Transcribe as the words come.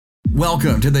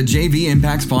Welcome to the JV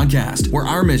Impacts Podcast, where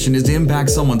our mission is to impact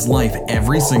someone's life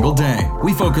every single day.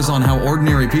 We focus on how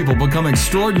ordinary people become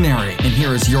extraordinary. And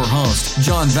here is your host,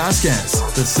 John Vasquez,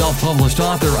 the self-published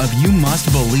author of You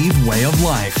Must Believe Way of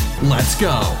Life. Let's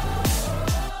go.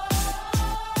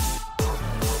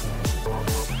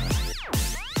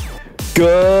 Good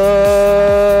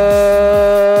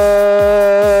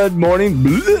morning.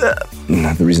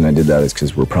 The reason I did that is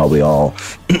because we're probably all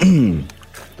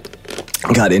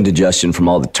got indigestion from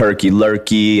all the turkey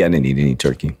lurkey. I didn't eat any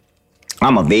turkey.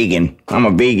 I'm a vegan.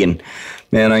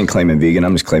 Man, I ain't claiming vegan.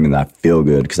 I'm just claiming that I feel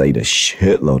good because I eat a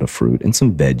shitload of fruit and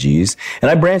some veggies. And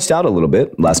I branched out a little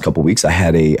bit. Last couple of weeks, I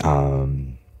had a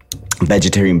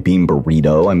vegetarian bean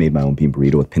burrito. I made my own bean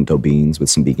burrito with pinto beans with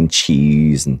some vegan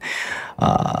cheese and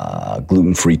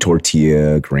gluten-free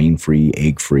tortilla, grain-free,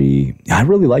 egg-free. I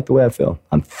really like the way I feel.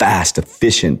 I'm fast,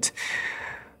 efficient.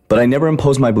 But I never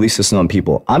impose my belief system on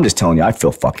people. I'm just telling you, I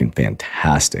feel fucking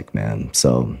fantastic, man.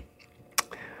 So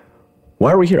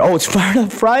why are we here? Oh, it's Fired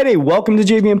Up Friday. Welcome to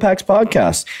JV Impacts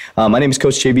Podcast. My name is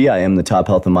Coach JV. I am the top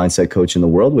health and mindset coach in the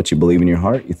world. What you believe in your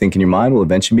heart, you think in your mind will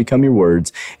eventually become your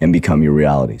words and become your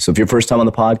reality. So if you're first time on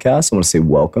the podcast, I want to say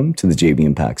welcome to the JV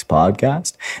Impacts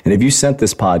Podcast. And if you sent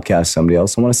this podcast to somebody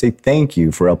else, I want to say thank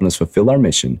you for helping us fulfill our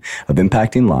mission of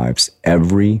impacting lives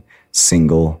every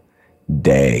single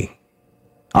day.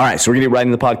 All right, so we're going to get right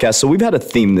into the podcast. So we've had a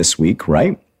theme this week,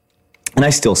 right? And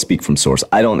I still speak from source.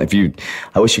 I wish you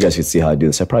guys could see how I do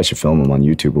this. I probably should film them on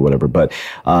YouTube or whatever. But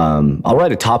I'll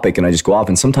write a topic and I just go off.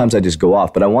 And sometimes I just go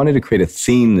off. But I wanted to create a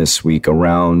theme this week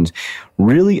around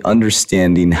really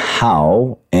understanding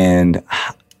how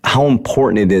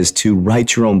important it is to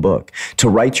write your own book, to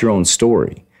write your own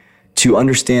story, to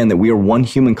understand that we are one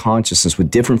human consciousness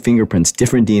with different fingerprints,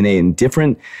 different DNA, and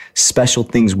different special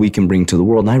things we can bring to the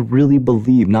world. And I really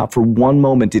believe not for one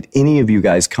moment did any of you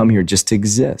guys come here just to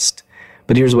exist.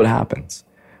 But here's what happens.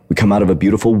 We come out of a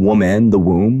beautiful woman, the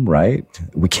womb, right?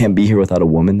 We can't be here without a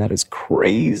woman. That is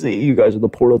crazy. You guys are the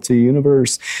portal to the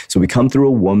universe. So we come through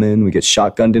a woman, we get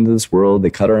shotgunned into this world, they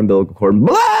cut our umbilical cord,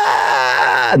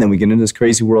 blah! And then we get into this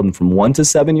crazy world. And from 1 to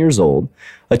 7 years old,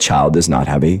 a child does not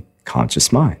have a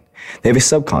conscious mind. They have a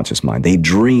subconscious mind. They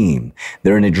dream.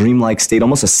 They're in a dreamlike state,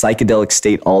 almost a psychedelic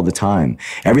state all the time.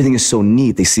 Everything is so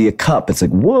neat. They see a cup. It's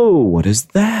like, whoa, what is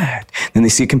that? Then they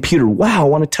see a computer. Wow, I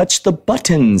want to touch the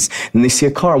buttons. Then they see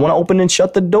a car. I want to open and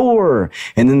shut the door.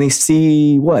 And then they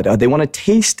see what? They want to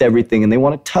taste everything and they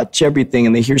want to touch everything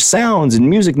and they hear sounds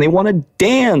and music and they want to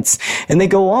dance. And they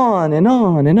go on and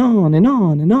on and on and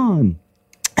on and on.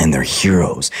 And they're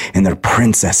heroes and they're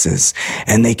princesses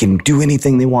and they can do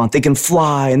anything they want. They can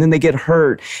fly and then they get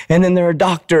hurt and then they're a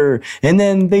doctor and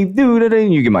then they do it.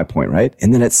 And you get my point, right?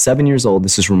 And then at 7 years old,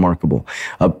 this is remarkable.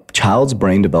 A child's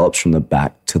brain develops from the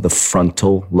back to the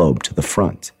frontal lobe, to the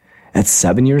front. At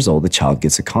 7 years old, the child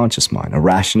gets a conscious mind, a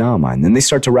rationale mind. Then they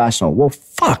start to rationalize, well,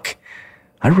 fuck,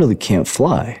 I really can't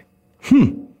fly.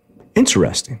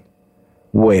 Interesting.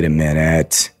 Wait a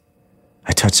minute.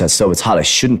 I touched that stove. It's hot. I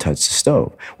shouldn't touch the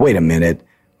stove. Wait a minute.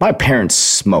 My parents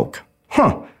smoke.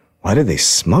 Why do they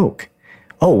smoke?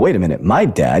 Oh, wait a minute. My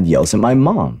dad yells at my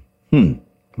mom. Maybe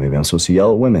I'm supposed to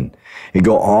yell at women. You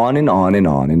go on and on and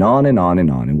on and on and on and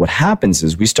on. And what happens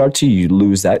is we start to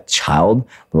lose that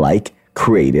childlike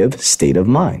creative state of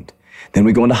mind. Then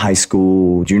we go into high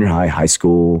school, junior high, high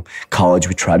school, college,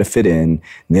 we try to fit in.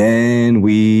 Then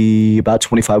about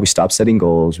 25, we stop setting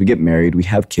goals, we get married, we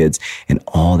have kids, and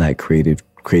all that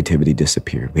creativity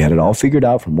disappeared. We had it all figured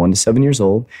out from 1 to 7 years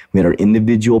old. We had our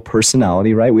individual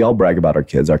personality, right? We all brag about our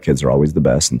kids. Our kids are always the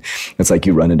best. And it's like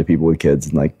you run into people with kids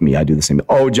and like me, I do the same.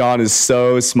 Oh, John is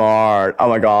so smart. Oh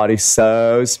my God, he's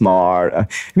so smart. It'd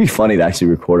be funny to actually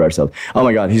record ourselves. Oh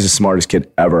my God, he's the smartest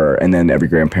kid ever. And then every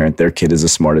grandparent, their kid is the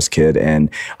smartest kid.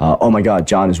 And oh my God,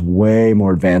 John is way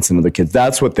more advanced than other kids.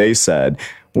 That's what they said.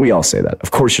 We all say that. Of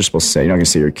course you're supposed to say, you're not going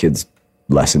to say your kid's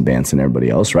less advanced than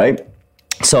everybody else, right?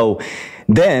 So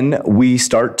then we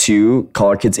start to call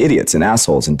our kids idiots and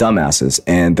assholes and dumbasses,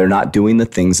 and they're not doing the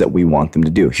things that we want them to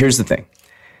do. Here's the thing.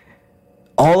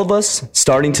 All of us,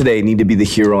 starting today, need to be the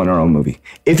hero in our own movie.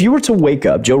 If you were to wake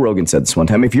up, Joe Rogan said this one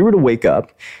time, if you were to wake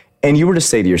up and you were to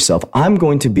say to yourself, I'm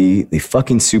going to be the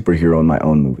fucking superhero in my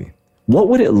own movie, what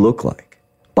would it look like?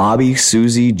 Bobby,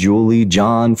 Susie, Julie,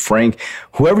 John, Frank,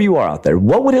 whoever you are out there,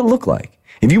 what would it look like?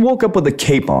 If you woke up with a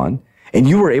cape on and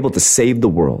you were able to save the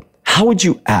world, how would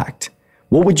you act?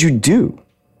 What would you do?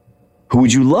 Who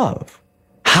would you love?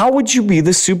 How would you be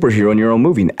the superhero in your own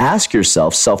movie? And ask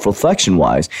yourself, self-reflection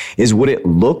wise, would it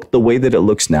look the way that it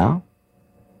looks now?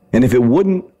 And if it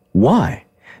wouldn't, why?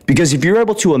 Because if you're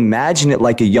able to imagine it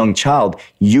like a young child,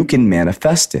 you can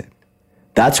manifest it.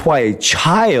 That's why a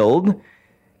child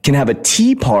can have a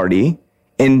tea party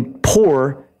and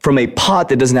pour from a pot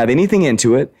that doesn't have anything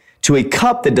into it to a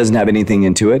cup that doesn't have anything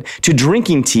into it to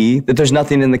drinking tea that there's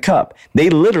nothing in the cup. They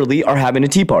literally are having a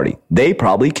tea party. They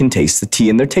probably can taste the tea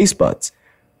in their taste buds.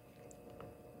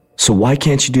 So why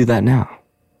can't you do that now?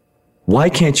 Why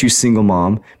can't you, single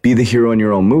mom, be the hero in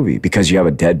your own movie? Because you have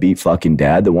a deadbeat fucking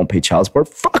dad that won't pay child support?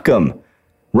 Fuck him.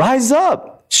 Rise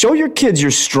up. Show your kids you're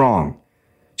strong.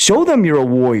 Show them you're a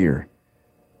warrior.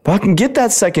 Fucking get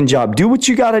that second job. Do what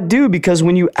you got to do, because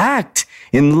when you act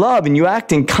in love and you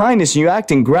act in kindness and you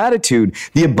act in gratitude,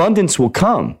 the abundance will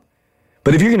come.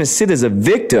 But if you're going to sit as a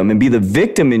victim and be the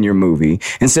victim in your movie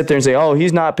and sit there and say, oh,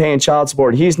 he's not paying child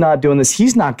support, he's not doing this,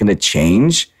 he's not going to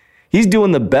change. He's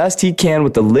doing the best he can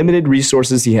with the limited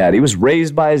resources he had. He was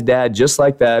raised by his dad just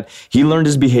like that. He learned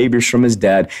his behaviors from his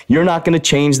dad. You're not going to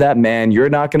change that man. You're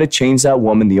not going to change that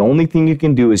woman. The only thing you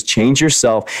can do is change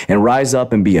yourself and rise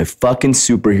up and be a fucking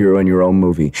superhero in your own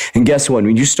movie. And guess what?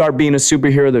 When you start being a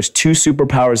superhero, there's two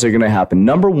superpowers that are going to happen.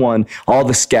 Number one, all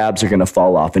the scabs are going to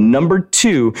fall off. And number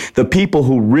two, the people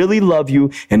who really love you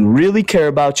and really care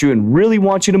about you and really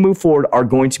want you to move forward are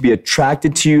going to be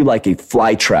attracted to you like a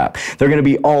fly trap. They're going to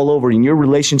be all over, and your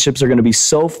relationships are going to be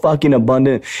so fucking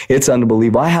abundant. It's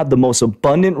unbelievable. I have the most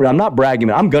abundant, I'm not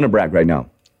bragging, I'm going to brag right now.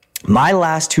 My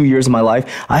last 2 years of my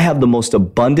life, I have the most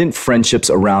abundant friendships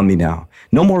around me now.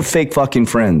 No more fake fucking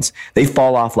friends. They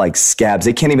fall off like scabs.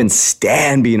 They can't even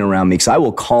stand being around me because I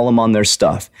will call them on their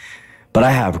stuff. But I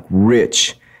have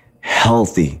rich,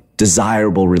 healthy,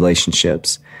 desirable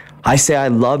relationships. I say I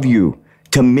love you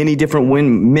to many different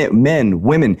men,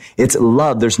 women. It's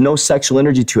love. There's no sexual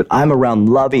energy to it. I'm around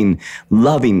loving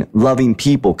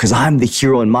people because I'm the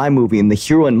hero in my movie, and the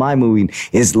hero in my movie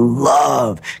is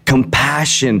love,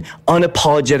 compassion,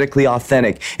 unapologetically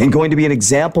authentic, and going to be an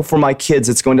example for my kids.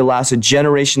 It's going to last a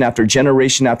generation after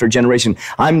generation after generation.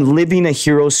 I'm living a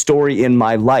hero story in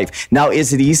my life. Now,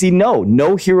 is it easy? No.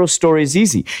 No hero story is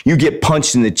easy. You get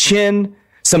punched in the chin.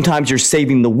 Sometimes you're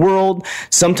saving the world.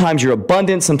 Sometimes you're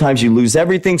abundant. Sometimes you lose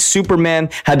everything. Superman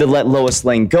had to let Lois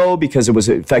Lane go because it was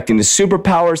affecting his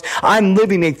superpowers. I'm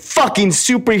living a fucking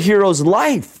superhero's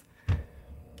life.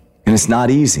 And it's not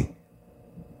easy.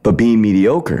 But being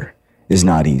mediocre is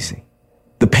not easy.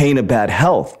 The pain of bad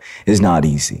health is not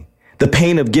easy. The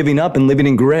pain of giving up and living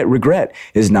in regret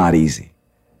is not easy.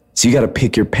 So you got to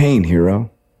pick your pain, hero.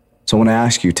 So I want to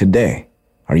ask you today,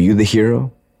 are you the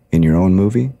hero in your own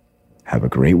movie? Have a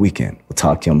great weekend. We'll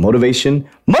talk to you on Motivation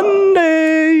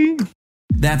Monday.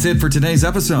 That's it for today's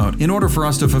episode. In order for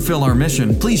us to fulfill our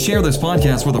mission, please share this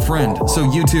podcast with a friend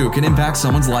so you too can impact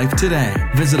someone's life today.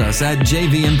 Visit us at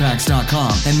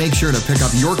jvimpacts.com and make sure to pick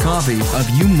up your copy of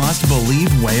You Must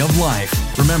Believe Way of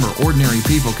Life. Remember, ordinary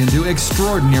people can do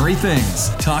extraordinary things.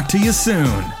 Talk to you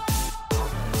soon.